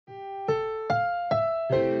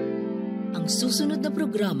susunod na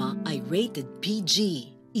programa ay rated PG.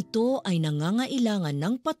 Ito ay nangangailangan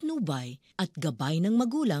ng patnubay at gabay ng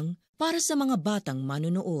magulang para sa mga batang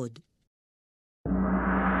manonood.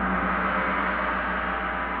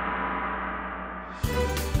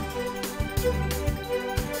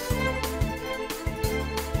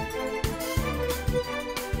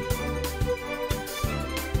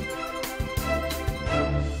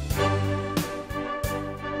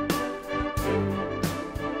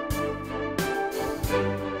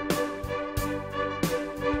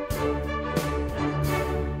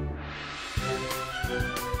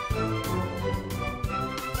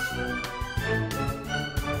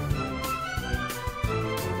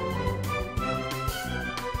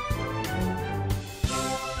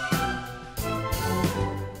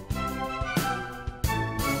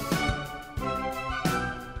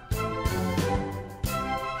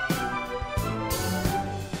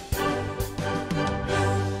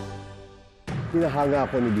 Pinahanga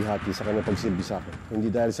ako ni Behati sa kanyang pagsilbi sa akin. Hindi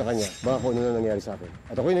dahil sa kanya, baka kung ano na nangyari sa akin.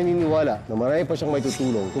 At ako'y naniniwala na marami pa siyang may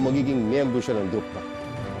tutulong kung magiging miyembro siya ng Drukpah.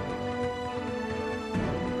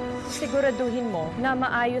 Siguraduhin mo na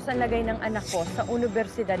maayos ang lagay ng anak ko sa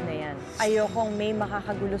universidad na yan. Ayokong may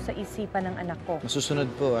makakagulo sa isipan ng anak ko. Masusunod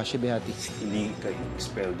po, Ashi, Behati. Hindi kayo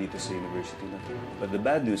expelled dito sa university na. But the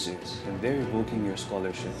bad news is, when they're revoking your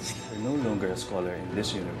scholarship, you're no longer a scholar in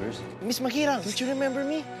this university. Miss Makirang, don't you remember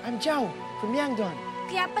me? I'm Jao, from Yangdon.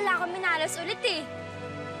 Kaya pala ako minalas ulit eh.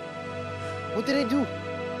 What did I do?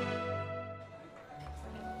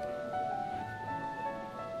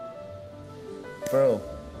 Bro,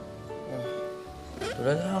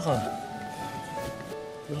 tulala ka.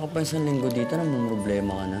 Wala ka pa isang linggo dito na may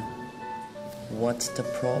problema ka na. What's the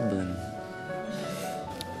problem?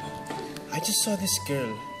 I just saw this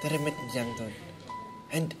girl that I met in Yangdon.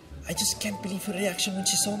 And I just can't believe her reaction when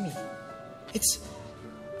she saw me. It's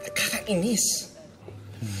kakainis.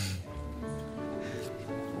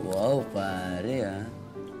 Wow, pare ah.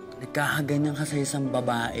 Nagkakaganyan ka sa isang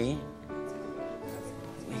babae?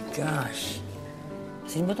 Oh my gosh.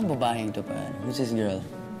 Sino ba itong babaeng ito, pare? Who's this girl?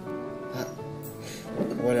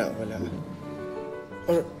 Wala.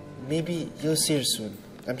 Or maybe you'll see her soon.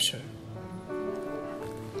 I'm sure.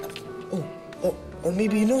 Or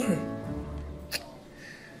maybe you know her.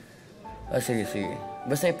 Sige.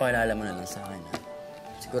 Basta ipaalala mo na lang sa akin, ha?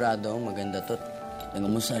 Sigurado akong maganda to.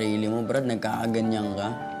 Tingnan mo sarili mo, Brad. Nagkakaganyan ka.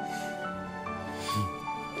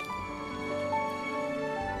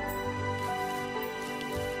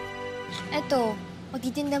 Eto,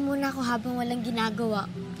 magtitinda muna ako habang walang ginagawa.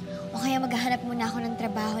 O kaya maghahanap muna ako ng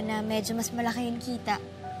trabaho na medyo mas malaki yung kita.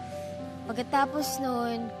 Pagkatapos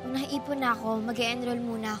noon, kung naipon na ako, mag-e-enroll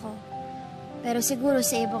muna ako. Pero siguro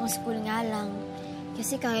sa ibang school nga lang.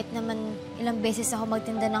 Kasi kahit naman ilang beses ako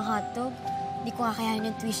magtinda ng hotdog, hindi ko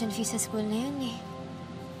kakayanin yung tuition fee sa school na yun eh.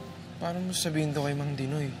 Paano mo sabihin to kay Mang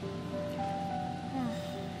Dinoy?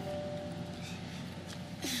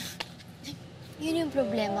 Yun yung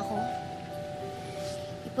problema ko.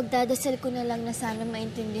 Ipagdadasal ko na lang na sana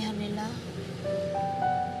maintindihan nila.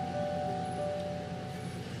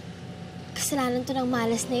 Kasalanan to ng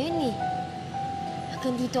malas na yun eh.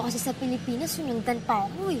 Hanggang dito kasi sa Pilipinas, sunundan pa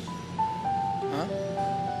ako eh. Ha?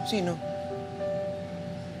 Sino?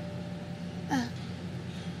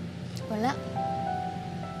 Wala.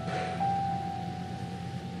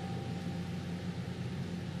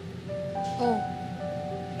 Oh,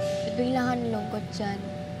 bigla ka nalungkot dyan.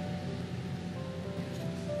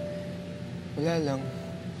 Wala lang.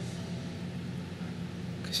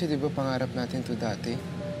 Kasi di ba pangarap natin to dati?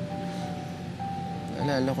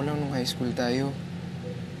 Naalala ko lang nung high school tayo.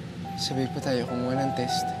 Sabay pa tayo kumuha ng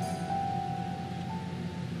test.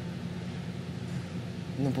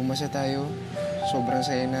 Nung pumasa tayo, sobrang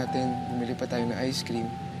saya natin. Bumili pa tayo ng ice cream.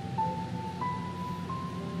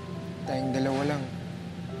 Tayong dalawa lang.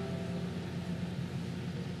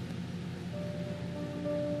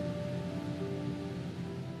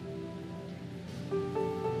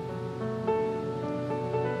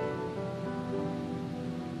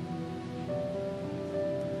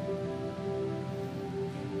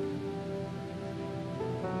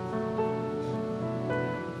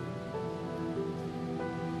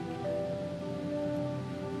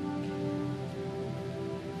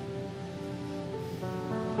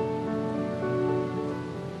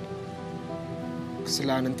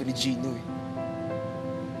 Kasalanan to ni Gino eh.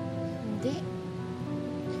 Hindi.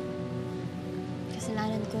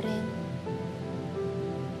 Kasalanan ko rin.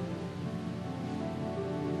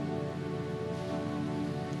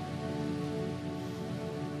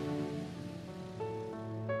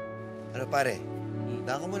 Ano pare?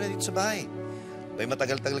 Daka muna dito sa bahay. Bay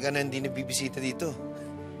matagal-tagal ka na hindi nabibisita dito.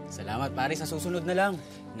 Salamat, pare. Sa susunod na lang.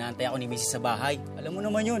 Inaantay ako ni Mrs. sa bahay. Alam mo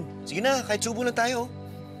naman yun. Sige na, kahit subo lang tayo.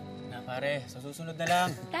 Na, pare. Sa susunod na lang.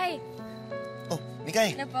 Tay, Oh,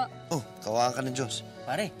 Mikay. ano po? Oh, kawakan ka ng Diyos.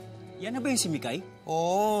 Pare, yan na ba yung si Mikay?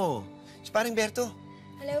 Oo. Si paring Berto.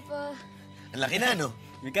 Hello po. Ang laki na, no?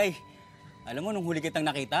 Mikay, alam mo nung huli kitang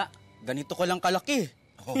nakita, ganito ka lang kalaki.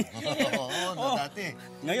 Oo, dati.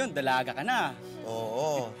 Ngayon, dalaga ka na.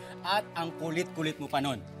 Oo. At ang kulit-kulit mo pa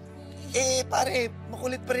nun. Eh, pare,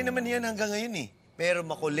 makulit pa rin naman yan hanggang ngayon eh. Pero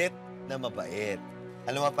makulit na mabait.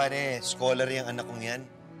 Alam mo, pare, scholar yung anak kong yan.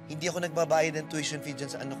 Hindi ako nagbabayad ng tuition fee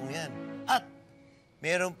dyan sa anak kong yan. At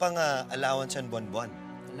meron pang allowance yan buwan-buwan.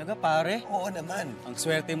 Talaga, pare? Oo naman. Ang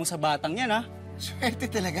swerte mo sa batang yan, ha? Swerte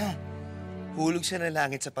talaga. Hulog siya ng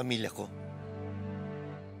langit sa pamilya ko.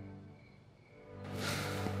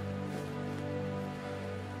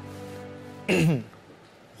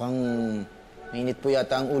 Mukhang mainit po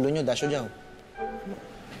yata ang ulo nyo, Dasho Jaw.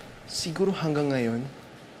 Siguro hanggang ngayon,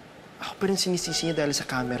 ako pa rin sinisisi niya dahil sa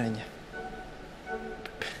camera niya.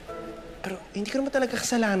 Pero hindi ko naman talaga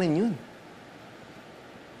kasalanan yun.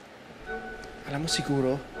 Alam mo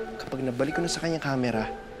siguro, kapag nabalik ko na sa kanyang camera,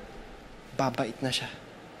 babait na siya.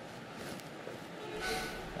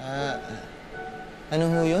 Ano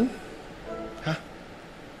ho yun? Ha?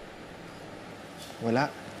 Wala.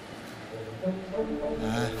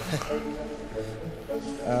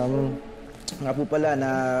 Nga po pala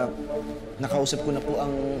na nakausap ko na po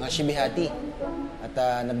ang Ashi Behati. At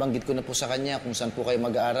nabanggit ko na po sa kanya kung saan po kayo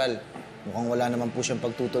mag-aaral. Mukhang wala naman po siyang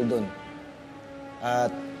pagtutol doon.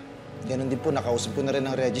 At ganoon din po, nakausap ko na rin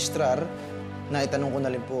ang registrar na itanong ko na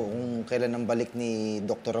rin po kung kailan ang balik ni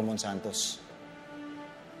Dr. Ramon Santos.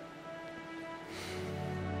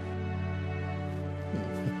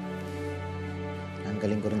 Ang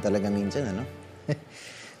galing ko rin talaga minsan, ano?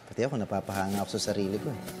 Pati ako, napapahanga ako sa sarili ko.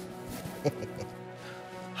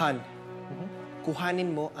 Han,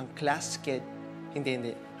 kuhanin mo ang class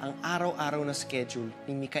Hindi. Ang araw-araw na schedule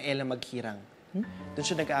ni Micaela Maghirang. Doon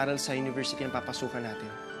siya nag-aaral sa university na papasukan natin.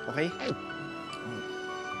 Okay?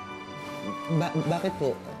 Bakit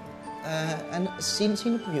po?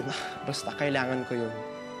 Sino po yun? Basta kailangan ko yun.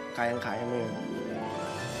 Kayang-kaya mo yun.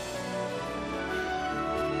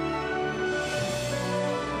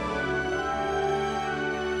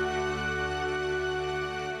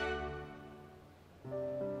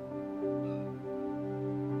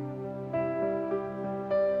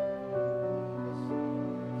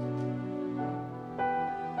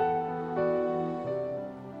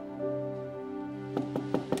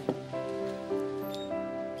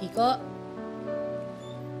 Kiko?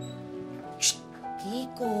 Shh!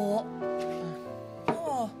 Kiko!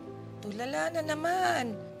 Oh, tulala na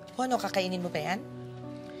naman. O ano, kakainin mo ba yan?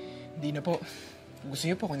 Hindi na po. Gusto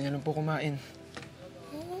niyo po, kung lang po kumain.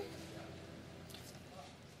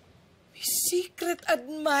 May secret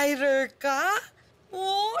admirer ka?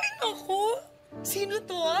 Oy, naku. Sino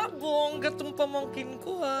to Bongga tong pamangkin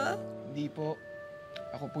ko Hindi po.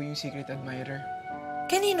 Ako po yung secret admirer.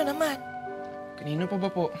 Kanino naman? Kanino pa ba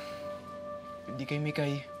po? Hindi kay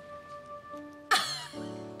Mikay.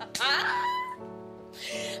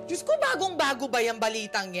 Diyos ko, bagong-bago ba yung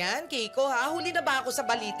balitang yan, Kiko, Huli na ba ako sa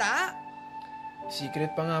balita?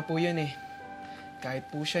 Secret pa nga po yan eh. Kahit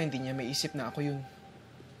po siya, hindi niya maisip na ako yun.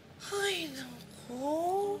 Ay,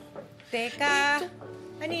 naku. Teka,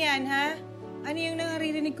 ano yan, ha? Ano yung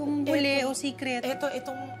naririnig kong huli o secret?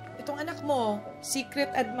 Itong anak mo, secret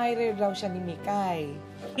admirer daw siya ni Mikay.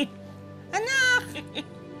 Anak!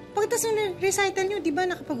 Pagkatapos ng recital nyo, di ba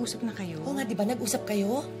nakapag-usap na kayo? Oo nga, di ba nag-usap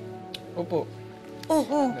kayo? Opo.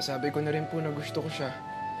 Oo. Nasabi ko na rin po na gusto ko siya.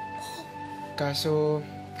 Kaso,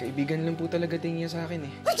 kaibigan lang po talaga tingin niya sa akin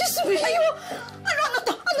eh. Ay, Diyos mo! Ano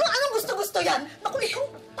to? Anong gusto-gusto yan? Naku, ikaw,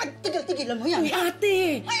 tigil-tigilan mo yan. Uy,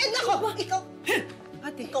 ate! Ay, naku! Ikaw,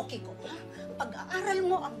 ate. Ikaw, Kiko. Pag-aaral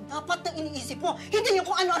mo ang dapat na iniisip mo. Hindi yung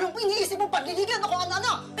kung ano-anong iniisip mo, pagliligan o kung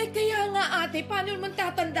ano-ano. Ay, kaya nga, ate, paano naman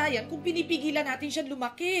tatanda yan kung pinipigilan natin siyang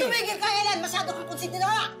lumaki? Tumigil ka, Ellen! Masyado kang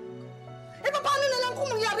konsidera! Eh, paano na lang kung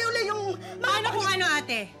mangyari ulit yung... Paano kung ano,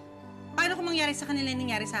 ate? Paano kung mangyari sa kanila yung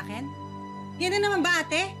nangyari sa akin? Yan na naman ba,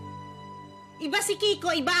 ate? Iba si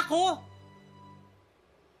Kiko, iba ako.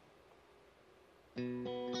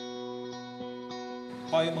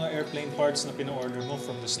 Pa yung mga airplane parts na pina-order mo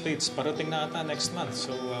from the States, parating na ata next month.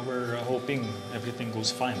 So we're hoping everything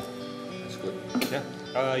goes fine. That's good. Yeah.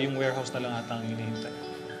 Yung warehouse na lang ata ang hinihintay.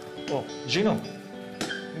 Oh, Gino,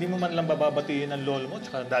 hindi mo man lang bababatiin ang lolo mo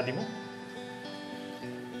at daddy mo?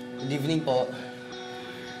 Good evening po.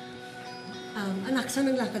 Anak,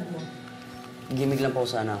 saan ang lakad mo? Gimik lang po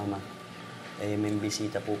sana ako, ma. Eh, may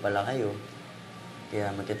bisita po pala kayo.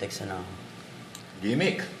 Kaya magte-text na ako.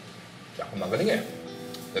 Gimmick. Tsaka magaling eh.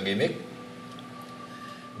 Gimmick.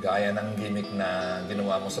 Gaya ng gimmick na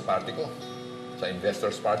ginawa mo sa party ko. Sa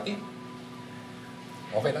investors party.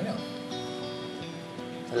 Okay lang yan.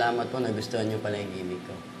 Salamat po, nagustuhan niyo pala yung gimmick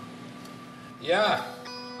ko. Yeah.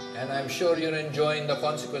 And I'm sure you're enjoying the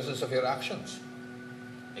consequences of your actions.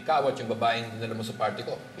 Ikaw at yung babaeng dinala mo sa party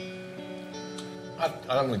ko. At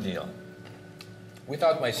alam mo, Gino,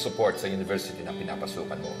 without my support sa university na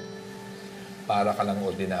pinapasukan mo, para ka lang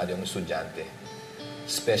ordinaryong estudyante.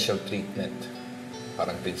 Special treatment.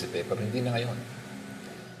 Parang prinsipe, pero hindi na ngayon.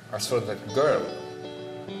 As for that girl,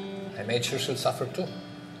 I made sure she'll suffer too.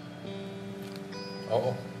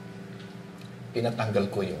 Oo. Pinatanggal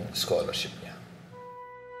ko yung scholarship niya.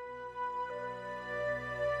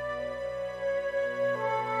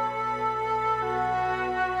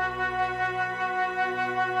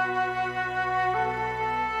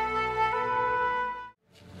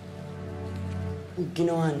 Ang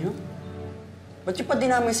ginawa niyo? Ba't yung pa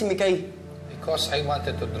dinamay si Mikay? Because I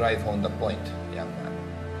wanted to drive home the point, young man.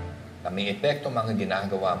 Na may epekto mga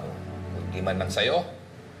ginagawa mo, kung di man lang sa'yo,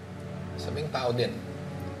 sabing tao din.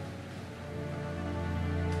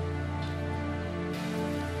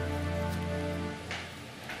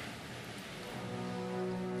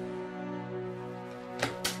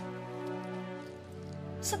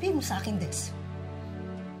 Sabihin mo sa akin, Des,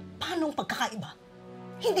 paano ang pagkakaiba?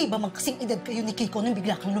 Hindi ba magkasing edad kayo ni Kiko nang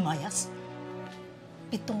bigla kang lumayas?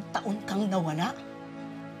 7 taon kang nawala.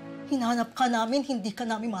 Hinanap ka namin, hindi ka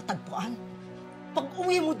namin matagpuan. Pag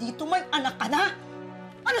uwi mo dito, may anak ka na.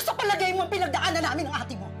 Ano sa palagay mo ang pinagdaanan namin ng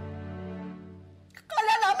ate mo?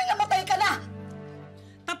 Kala namin namatay ka na!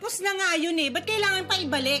 Tapos na nga yun eh. Ba't kailangan pa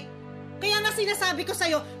ibalik? Kaya nga sinasabi ko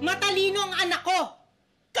sa'yo, matalino ang anak ko!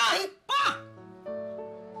 Kahit pa!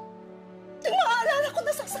 Yung maaalala ko,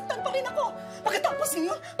 nasasaktan pa rin ako. Pagkatapos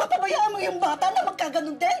ngayon, papabayaan mo yung bata na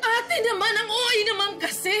magkaganon din? Ate naman, ang OA naman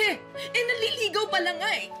kasi. Naliligaw pa lang nga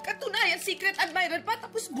eh. Katunayan, secret admirer pa,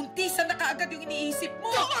 tapos buntisan na kaagad yung iniisip mo.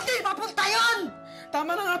 Hindi mapunta yun!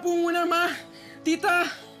 Tama na nga po muna, Ma. Tita,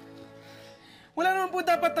 wala naman po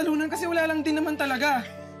dapat talunan kasi wala lang din naman talaga.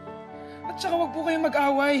 At saka wag po kayong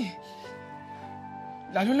mag-away.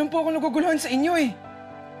 Lalo lang po ako naguguluhan sa inyo eh.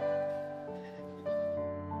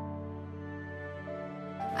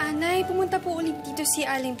 Nay, pumunta po ulit dito si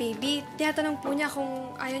Aling Baby. Tinatanong po niya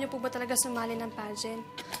kung ayaw niyo po ba talaga sumali ng pageant.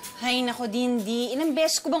 Hay nako, Dindi. Ilang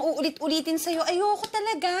beses ko bang uulit-ulitin sa'yo? Ayoko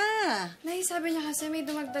talaga. Nay, sabi niya kasi may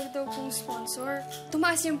dumagdag daw pong sponsor.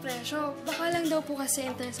 Tumaas yung presyo. Baka lang daw po kasi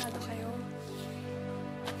interesado kayo.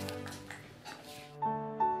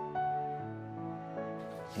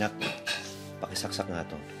 Nak, pakisaksak nga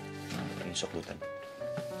ito. Yung suklutan.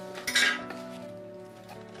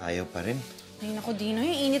 Ayaw pa rin. Ay, naku,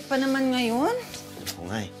 Dinoy. Init pa naman ngayon. Oo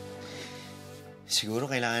nga eh. Siguro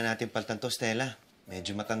kailangan natin paltan to, Stella.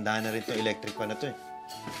 Medyo matanda na rin to electric pa na to eh.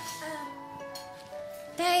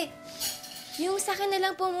 Tay, yung sa akin na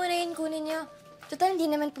lang po muna yun kunin niyo. Total, hindi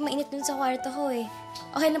naman po mainit dun sa kwarto ko eh.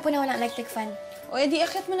 Okay na po na walang electric fan. O, edi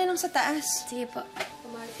akit mo na lang sa taas. Sige po.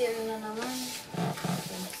 Pumartir na naman.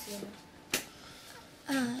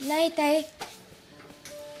 Nay, Tay.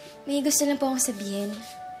 May gusto lang po akong sabihin.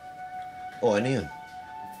 O, ano yun?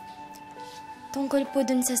 Tungkol po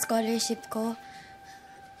dun sa scholarship ko,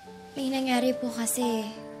 may nangyari po kasi.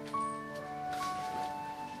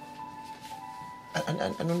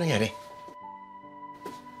 Ano nangyari?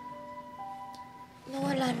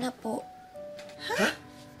 Nawala na po. Ha?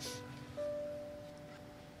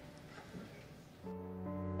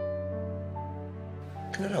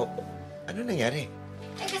 Ano raw? Ano nangyari?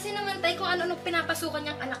 Kasi naman, Tay, kung ano-anong pinapasukan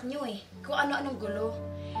niyang anak niyo eh. Kung ano-anong gulo.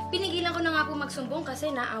 Pinigilan ko na nga po magsumbong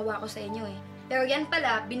kasi naawa ko sa inyo eh. Pero yan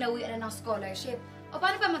pala, binawian na ng scholarship. O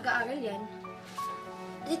paano pa mag-aaral yan?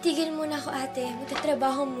 Titigil muna ako, ate.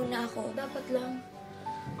 Magtatrabaho muna ako. Dapat lang.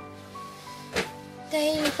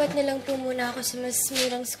 Dahil lipat na lang po muna ako sa mas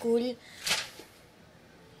murang school.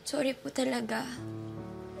 Sorry po talaga.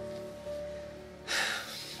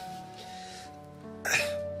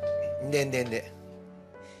 Hindi.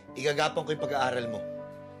 Igagapang ko yung pag-aaral mo.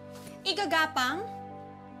 Igagapang?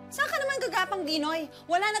 Saan ka naman gagapang, Dinoy?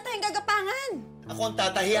 Wala na tayong gagapangan. Ako ang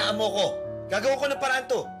tatahiyaan mo ko. Gagawa ko ng paraan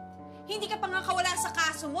to. Hindi ka pa nga kawala sa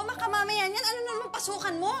kaso mo. Makamamayan yan. Ano naman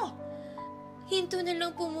pasukan mo? Hinto na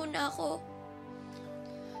lang po muna ako.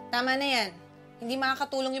 Tama na yan. Hindi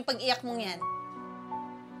makakatulong yung pag-iyak mong yan.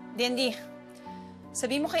 Dindi,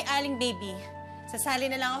 sabi mo kay Aling Baby,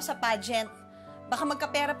 sasali na lang ako sa pageant. Baka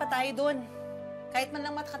magkapera pa tayo doon. Kahit man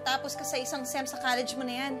lang makatapos ka sa isang SEM sa college mo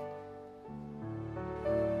na yan.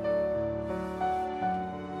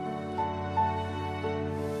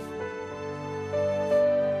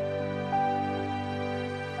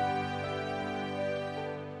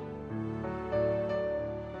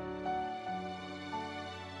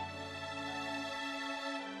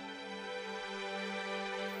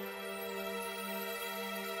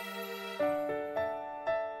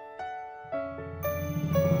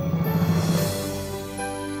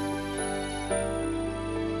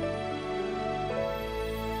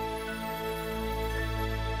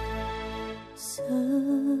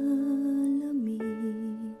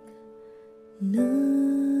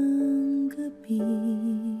 ng gabi,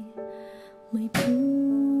 may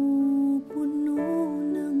pupuno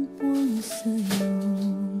ng puwang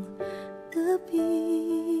sa'yong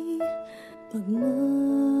tabi. Pagmamahal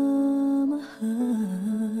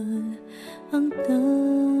ang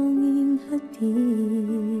tanging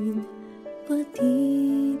hatid,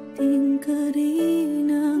 patiting ka rin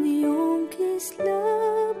ang iyong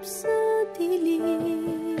kislap sa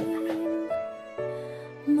dilim.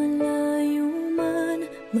 Malayo man,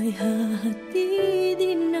 may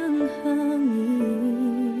hahatidin ng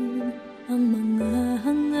hangin, ang mga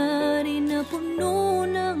hangarin na puno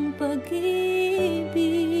ng pag-ibig.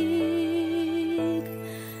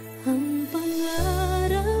 Ang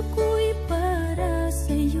pangarap ko'y para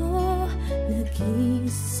sa'yo,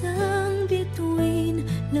 nag-iisang bituin,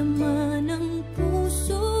 laman ng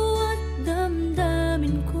puso at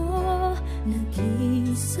damdamin ko.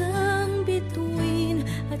 Nag-iisang bituin,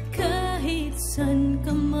 at kahit san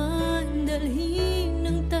ka man dalhin,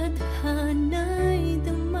 ng tadhana'y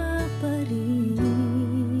dama pa rin.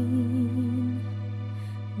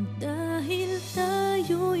 Dahil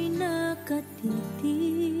tayo'y nakatitig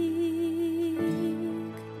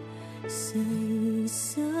sa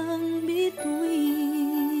isang bituin.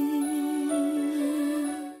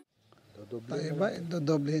 Tayo ba?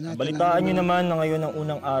 Dodoblehin natin. Balitaan niyo naman na ngayon ang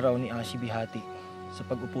unang araw ni Ashi Behati sa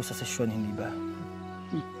pag-upo sa sesyon, hindi ba?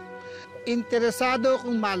 Interesado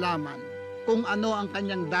kong malaman kung ano ang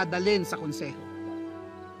kanyang dadalhin sa konseho.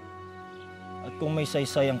 At kung may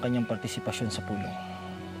saysay ang kanyang partisipasyon sa pulong.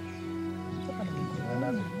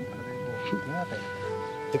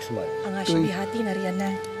 Ang Ashi Behati, nariyan na.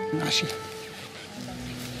 Ashi.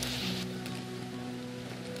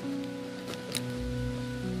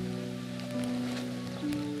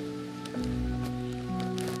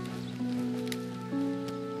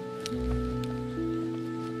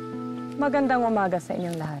 Magandang umaga sa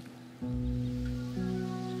inyong lahat.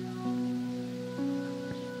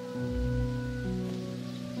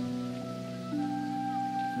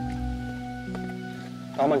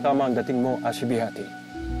 Tamang-tama ang dating mo, Ashi Behati.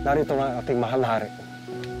 Narito ang ating mahal na hari.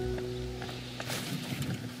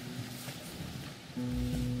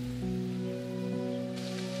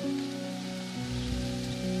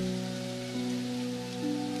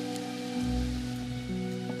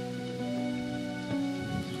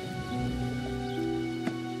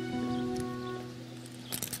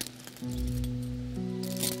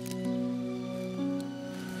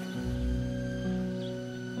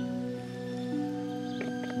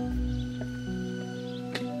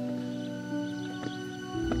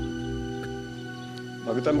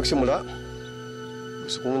 Bago tayo magsimula,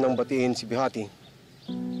 gusto ko munang batiin si Behati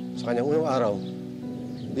sa kanyang unang araw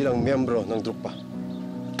bilang miyembro ng Drukpah.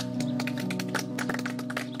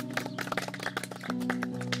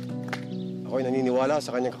 Ako'y naniniwala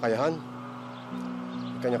sa kanyang kakayahan,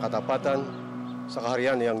 kanyang katapatan sa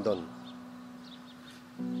kaharian ni Yang Don.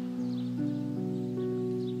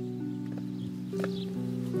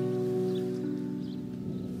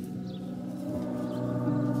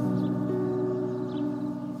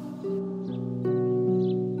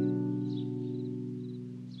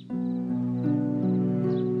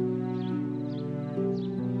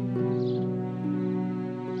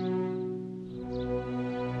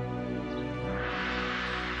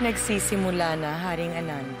 Nagsisimula na, Haring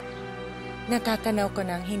Anand. Natatanaw ko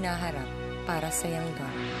ng hinaharap para sa Yangga.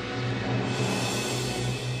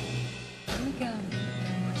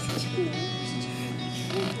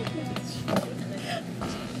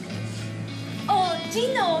 Oh,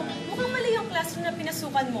 Gino! Mukhang mali yung classroom na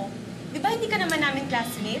pinasukan mo. Di ba hindi ka naman namin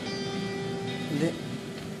classmate? Hindi.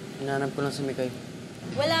 Hinahanap ko lang si Mikay.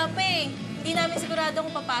 Wala pa eh. Hindi namin sigurado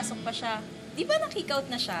kung papasok pa siya. Di ba na-kick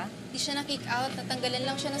out na siya? Di siya na-kick out. Natanggalan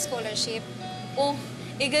lang siya ng scholarship. Oh,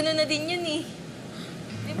 eh gano'n na din yun eh.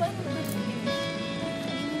 Di ba?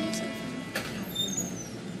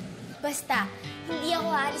 Basta, hindi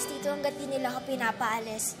ako aalis dito hanggat di nila ako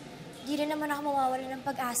pinapaalis. Di rin naman ako mawawala ng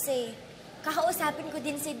pag-asa eh. Kakausapin ko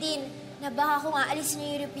din si Dean na baka kung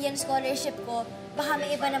aalisin yung European scholarship ko, baka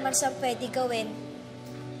may iba naman siyang pwede gawin.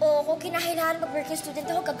 O kung kinakailangan mag-working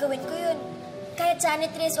student ako, gagawin ko yun. Kahit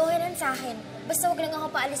janitress, okay lang sa akin. Basta huwag lang ako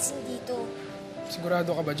paalisin dito.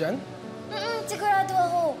 Sigurado ka ba dyan? Sigurado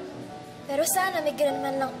ako. Pero sana may ganun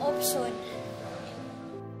man lang option.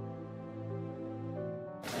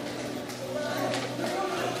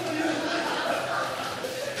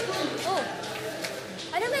 Oh,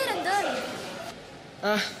 ano meron doon?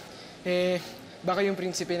 Baka yung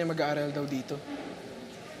prinsipe na mag-aaral daw dito.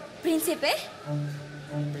 Prinsipe?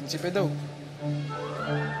 Prinsipe daw.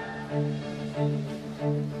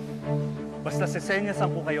 Basta sesenyasan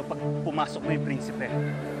ko kayo pag pumasok na yung prinsipe.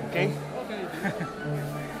 Okay? Okay.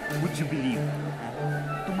 Would you believe?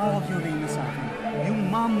 Tumawag yung Reyna sa akin. Yung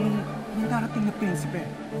mom nung darating na prinsipe.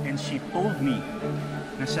 And she told me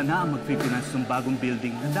na siya na ang mag-finance ng bagong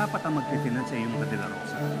building na dapat ang mag-finance sa iyong De La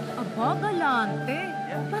Rosa. Aba, galante.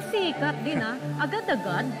 Pasikat din, ah.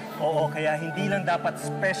 Agad-agad. Oo, kaya hindi lang dapat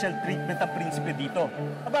special treatment ang prinsipe dito.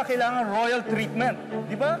 Aba, kailangan royal treatment.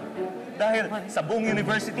 Di ba? Dahil sa buong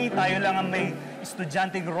university, tayo lang ang may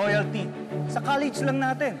estudyanteng royalty. Sa college lang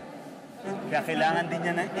natin. Kaya kailangan din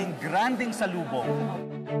niya ng engranding salubong.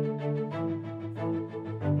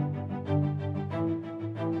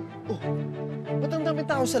 Ba't ang daming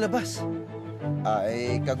tao sa labas?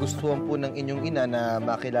 Kagustuhan po ng inyong ina na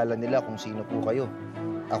makilala nila kung sino po kayo.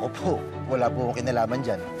 Ako po, wala po akong kinalaman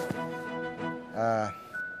dyan.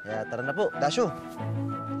 Kaya tara na po, Dasho.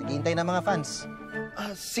 Naghihintay na mga fans.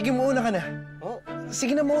 Sige, mauna ka na. Oh,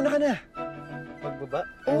 sige na, mauna ka na. Pagbaba?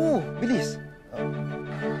 Oo, bilis.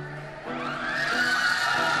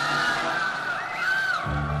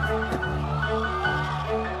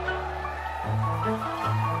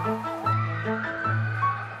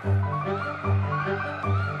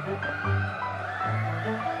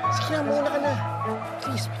 Sige na, mauna ka na.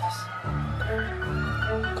 Please, please.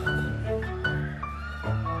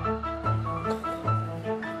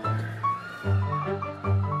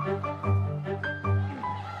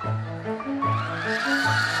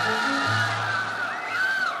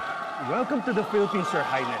 Welcome to the Philippines, Your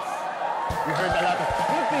Highness. We heard a lot of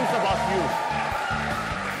good things about you.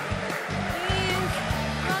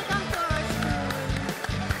 Welcome to our school.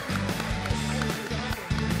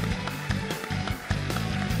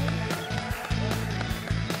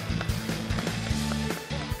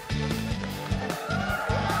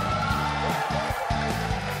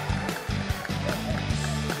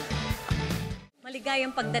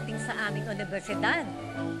 Maligayang pagdating sa aming universidad,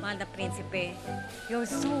 mahal na prinsipe. You're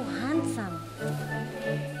so handsome.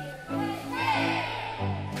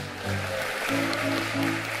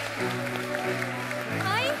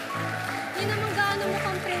 Ay, yun naman gaano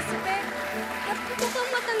mukhang prinsipe. At mukhang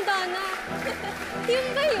matanda na. Yun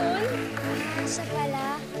ba yun? Siya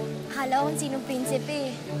pala. Akala ko kung sinong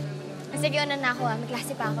prinsipe. Sige, una na ako May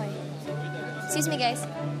klase pa ako Excuse me, guys.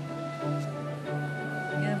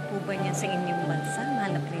 Yan po ba niya sa inyong bansa,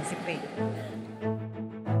 mahal na prinsipe?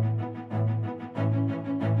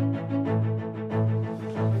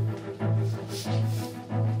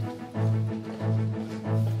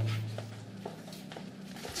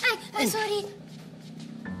 Ay, sorry.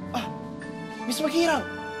 Miss Maghirang!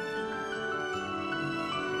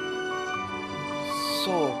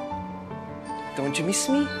 So, don't you miss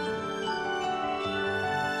me?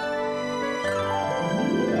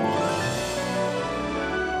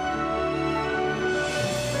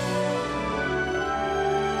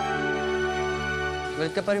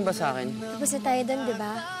 Galit ka pa rin ba sa akin? Tapos na tayo doon, di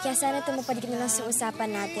ba? Kaya sana tumapad ka na lang sa usapan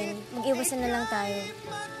natin. Mag-iwasan na lang tayo.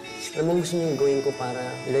 Alam mo gusto niyong gawin ko para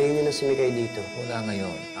ilayin niyo na si Mikay dito? Wala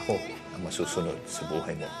ngayon. Ako ang masusunod sa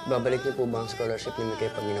buhay mo. Babalik niyo po ba ang scholarship ni Mikay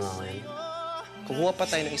pag ginawa ko yan? Kukuha pa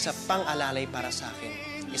tayo ng isa pang alalay para sa akin.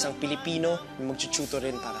 Isang Pilipino na mag-tutor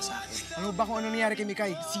rin para sa akin. Ano ba kung ano nangyari kay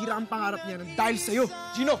Mikay? Sira ang pangarap niya dahil sa'yo.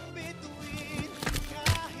 Gino!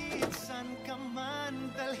 Kahit saan ka man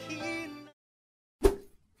dalhin